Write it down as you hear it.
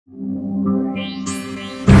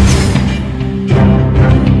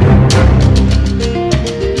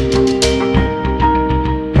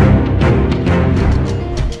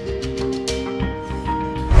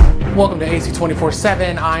KC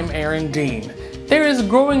 24/7, I'm Aaron Dean. There is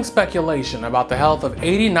growing speculation about the health of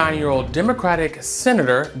 89-year-old Democratic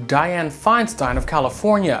Senator Dianne Feinstein of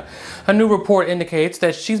California. A new report indicates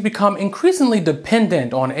that she's become increasingly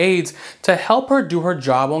dependent on aides to help her do her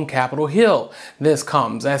job on Capitol Hill. This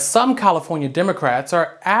comes as some California Democrats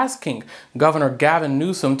are asking Governor Gavin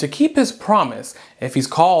Newsom to keep his promise if he's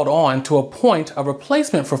called on to appoint a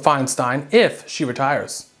replacement for Feinstein if she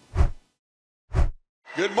retires.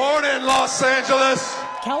 Good morning, Los Angeles.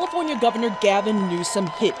 California Governor Gavin Newsom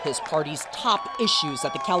hit his party's top issues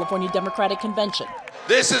at the California Democratic Convention.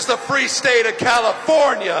 This is the free state of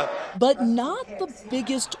California. But not the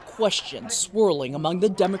biggest question swirling among the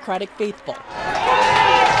Democratic faithful,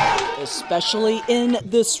 especially in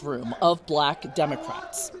this room of black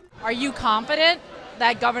Democrats. Are you confident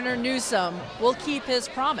that Governor Newsom will keep his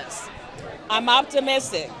promise? I'm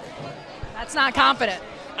optimistic. That's not confident.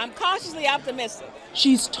 I'm cautiously optimistic.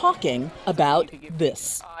 She's talking about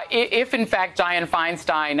this. If, in fact, Dianne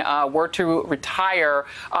Feinstein were to retire,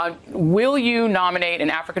 will you nominate an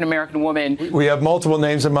African-American woman? We have multiple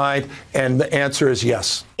names in mind, and the answer is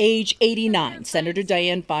yes. Age 89, Senator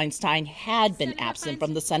Dianne Feinstein had been absent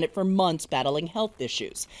from the Senate for months battling health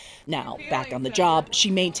issues. Now, back on the job, she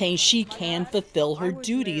maintains she can fulfill her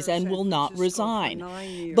duties and will not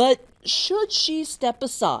resign. But should she step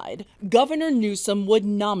aside, Governor Newsom would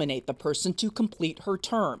nominate the person to complete her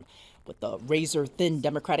term. With the razor-thin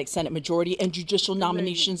Democratic Senate majority and judicial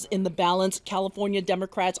nominations in the balance, California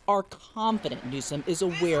Democrats are confident Newsom is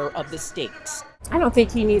aware of the stakes. I don't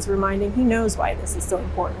think he needs reminding. He knows why this is so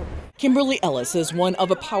important. Kimberly Ellis is one of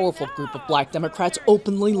a powerful group of black Democrats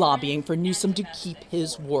openly lobbying for Newsom to keep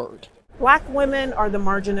his word. Black women are the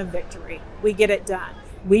margin of victory. We get it done.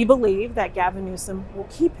 We believe that Gavin Newsom will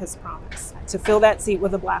keep his promise to fill that seat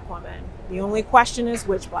with a black woman. The only question is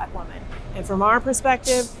which black woman. And from our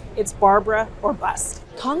perspective, it's Barbara or bust.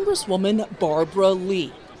 Congresswoman Barbara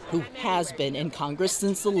Lee, who has been in Congress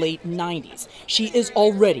since the late 90s. She is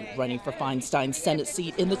already running for Feinstein's Senate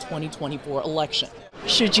seat in the 2024 election.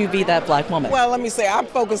 Should you be that black woman? Well, let me say, I'm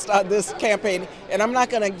focused on this campaign, and I'm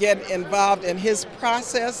not going to get involved in his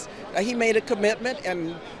process. He made a commitment,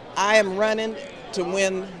 and I am running to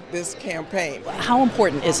win this campaign. How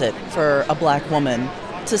important is it for a black woman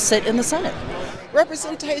to sit in the Senate?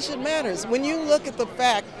 Representation matters. When you look at the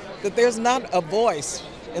fact that there's not a voice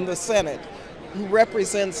in the Senate who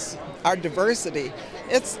represents our diversity,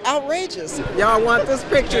 it's outrageous. Y'all want this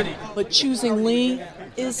picture? But choosing Lee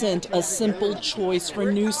isn't a simple choice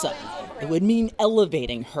for Newsom. It would mean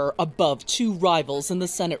elevating her above two rivals in the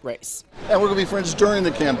Senate race. And we're going to be friends during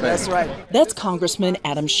the campaign. That's right. That's Congressman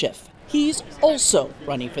Adam Schiff. He's also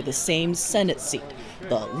running for the same Senate seat,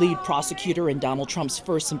 the lead prosecutor in Donald Trump's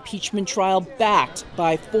first impeachment trial, backed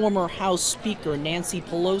by former House Speaker Nancy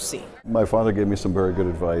Pelosi. My father gave me some very good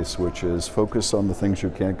advice, which is focus on the things you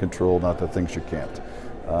can control, not the things you can't.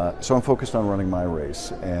 So I'm focused on running my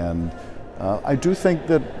race. And I do think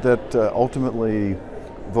that ultimately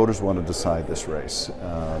voters want to decide this race.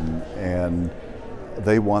 And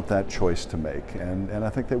they want that choice to make. And I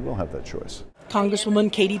think they will have that choice. Congresswoman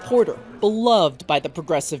Katie Porter, beloved by the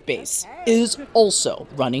progressive base, is also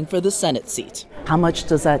running for the Senate seat. How much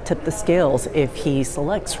does that tip the scales if he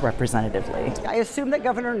selects representatively? I assume that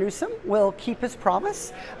Governor Newsom will keep his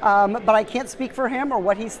promise, but I can't speak for him or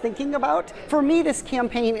what he's thinking about. For me, this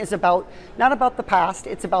campaign is not about the past,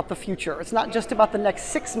 it's about the future. It's not just about the next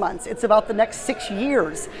 6 months, it's about the next 6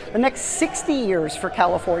 years, the next 60 years for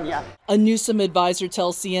California. A Newsom advisor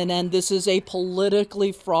tells CNN this is a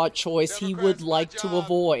politically fraught choice he would like to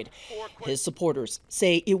avoid. His supporters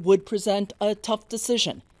say it would present a tough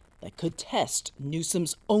decision that could test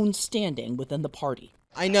Newsom's own standing within the party.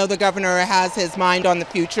 I know the governor has his mind on the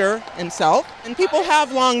future himself, and people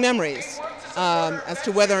have long memories as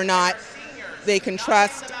to whether or not they can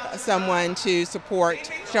trust someone to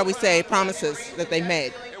support, shall we say, promises that they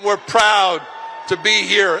made. We're proud to be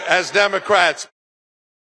here as Democrats.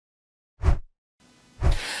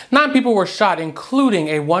 9 people were shot, including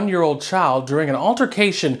a 1-year-old child, during an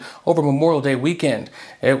altercation over Memorial Day weekend.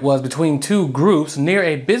 It was between two groups near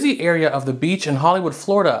a busy area of the beach in Hollywood,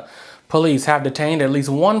 Florida. Police have detained at least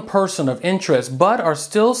one person of interest, but are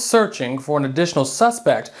still searching for an additional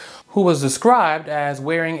suspect who was described as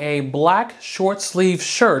wearing a black short-sleeved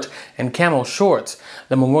shirt and camel shorts.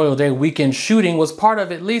 The Memorial Day weekend shooting was part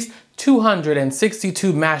of at least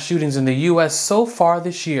 262 mass shootings in the U.S. so far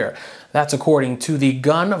this year. That's according to the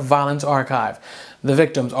Gun Violence Archive. The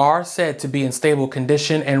victims are said to be in stable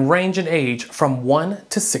condition and range in age from 1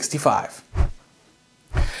 to 65.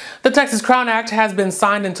 The Texas Crown Act has been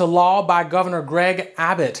signed into law by Governor Greg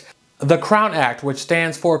Abbott. The Crown Act, which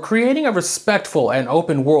stands for Creating a Respectful and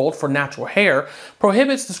Open World for Natural Hair,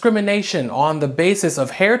 prohibits discrimination on the basis of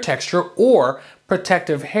hair texture or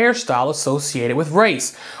protective hairstyle associated with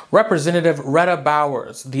race. Representative Retta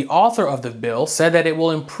Bowers, the author of the bill, said that it will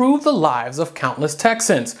improve the lives of countless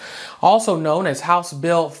Texans. Also known as House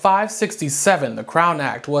Bill 567, the Crown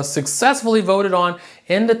Act was successfully voted on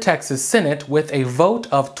in the Texas Senate with a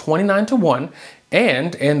vote of 29-1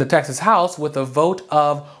 and in the Texas House with a vote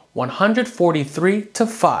of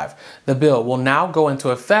 143-5. The bill will now go into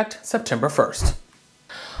effect September 1st.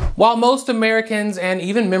 While most Americans and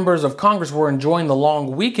even members of Congress were enjoying the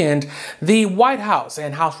long weekend, the White House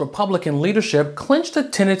and House Republican leadership clinched a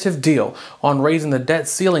tentative deal on raising the debt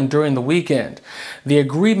ceiling during the weekend. The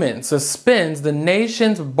agreement suspends the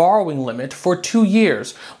nation's borrowing limit for 2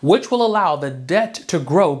 years, which will allow the debt to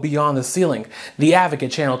grow beyond the ceiling. The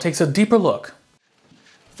Advocate Channel takes a deeper look.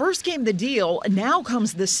 First came the deal, now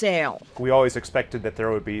comes the sale. We always expected that there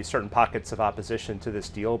would be certain pockets of opposition to this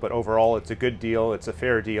deal, but overall it's a good deal, it's a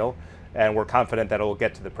fair deal, and we're confident that it will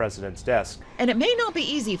get to the president's desk. And it may not be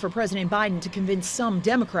easy for President Biden to convince some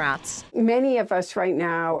Democrats. Many of us right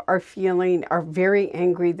now are very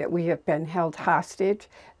angry that we have been held hostage,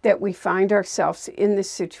 that we find ourselves in this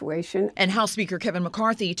situation. And House Speaker Kevin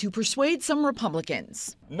McCarthy to persuade some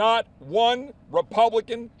Republicans. Not one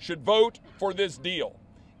Republican should vote for this deal.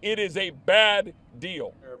 It is a bad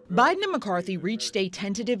deal. Biden and McCarthy reached a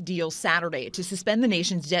tentative deal Saturday to suspend the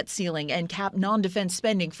nation's debt ceiling and cap non-defense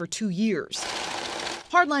spending for 2 years.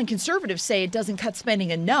 Hardline conservatives say it doesn't cut spending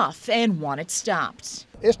enough and want it stopped.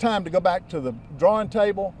 It's time to go back to the drawing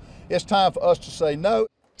table. It's time for us to say no.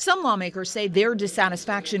 Some lawmakers say their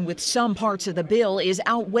dissatisfaction with some parts of the bill is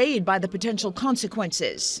outweighed by the potential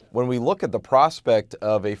consequences. When we look at the prospect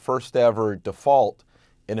of a first ever default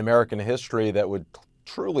in American history that would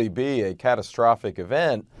truly be a catastrophic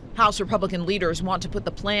event. House Republican leaders want to put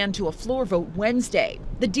the plan to a floor vote Wednesday.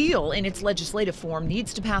 The deal, in its legislative form,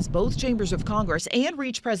 needs to pass both chambers of Congress and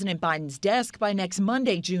reach President Biden's desk by next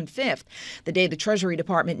Monday, June 5th, the day the Treasury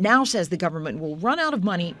Department now says the government will run out of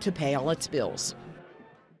money to pay all its bills.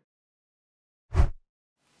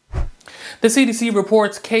 The CDC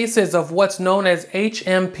reports cases of what's known as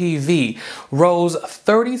HMPV rose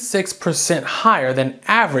 36% higher than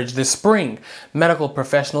average this spring. Medical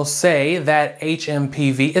professionals say that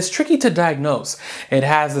HMPV is tricky to diagnose. It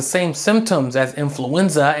has the same symptoms as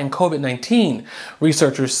influenza and COVID-19.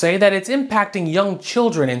 Researchers say that it's impacting young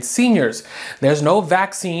children and seniors. There's no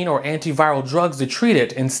vaccine or antiviral drugs to treat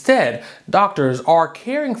it. Instead, doctors are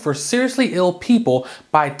caring for seriously ill people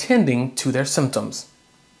by tending to their symptoms.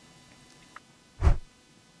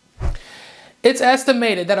 It's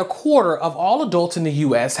estimated that 1/4 of all adults in the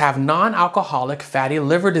U.S. have non-alcoholic fatty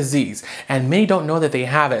liver disease, and many don't know that they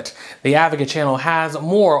have it. The Advocate Channel has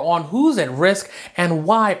more on who's at risk and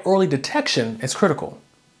why early detection is critical.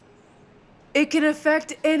 It can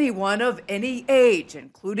affect anyone of any age,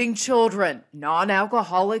 including children.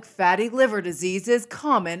 Non-alcoholic fatty liver disease is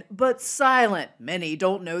common but silent. Many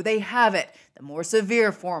don't know they have it. The more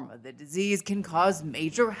severe form of the disease can cause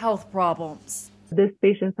major health problems. These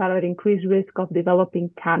patients are at increased risk of developing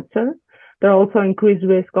cancer. They're also increased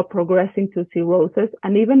risk of progressing to cirrhosis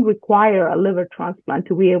and even require a liver transplant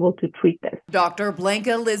to be able to treat this. Dr.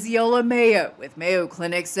 Blanca Liziola Mayo with Mayo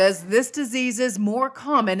Clinic says this disease is more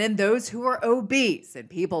common in those who are obese, and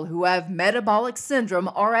people who have metabolic syndrome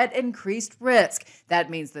are at increased risk. That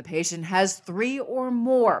means the patient has 3 or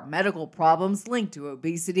more medical problems linked to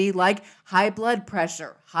obesity, like high blood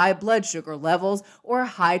pressure, high blood sugar levels, or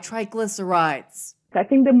high triglycerides. I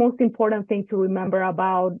think the most important thing to remember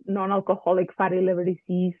about non-alcoholic fatty liver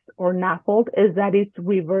disease, or NAFLD, is that it's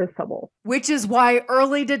reversible. Which is why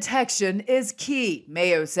early detection is key.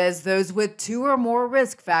 Mayo says those with 2 or more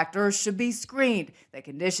risk factors should be screened. The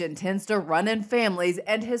condition tends to run in families,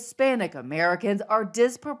 and Hispanic Americans are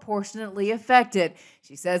disproportionately affected.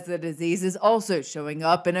 She says the disease is also showing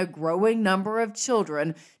up in a growing number of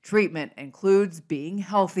children. Treatment includes being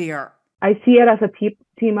healthier. I see it as a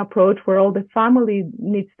team approach where all the family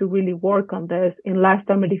needs to really work on this in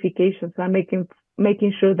lifestyle modifications and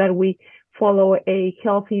making sure that we follow a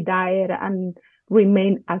healthy diet and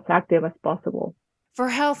remain as active as possible. For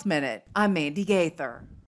Health Minute, I'm Mandy Gaither.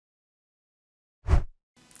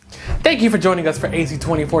 Thank you for joining us for AC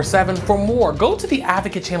 24/7. For more, go to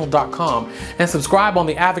theadvocatechannel.com and subscribe on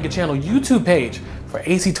the Advocate Channel YouTube page. For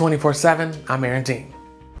AC 24/7, I'm Aaron Dean.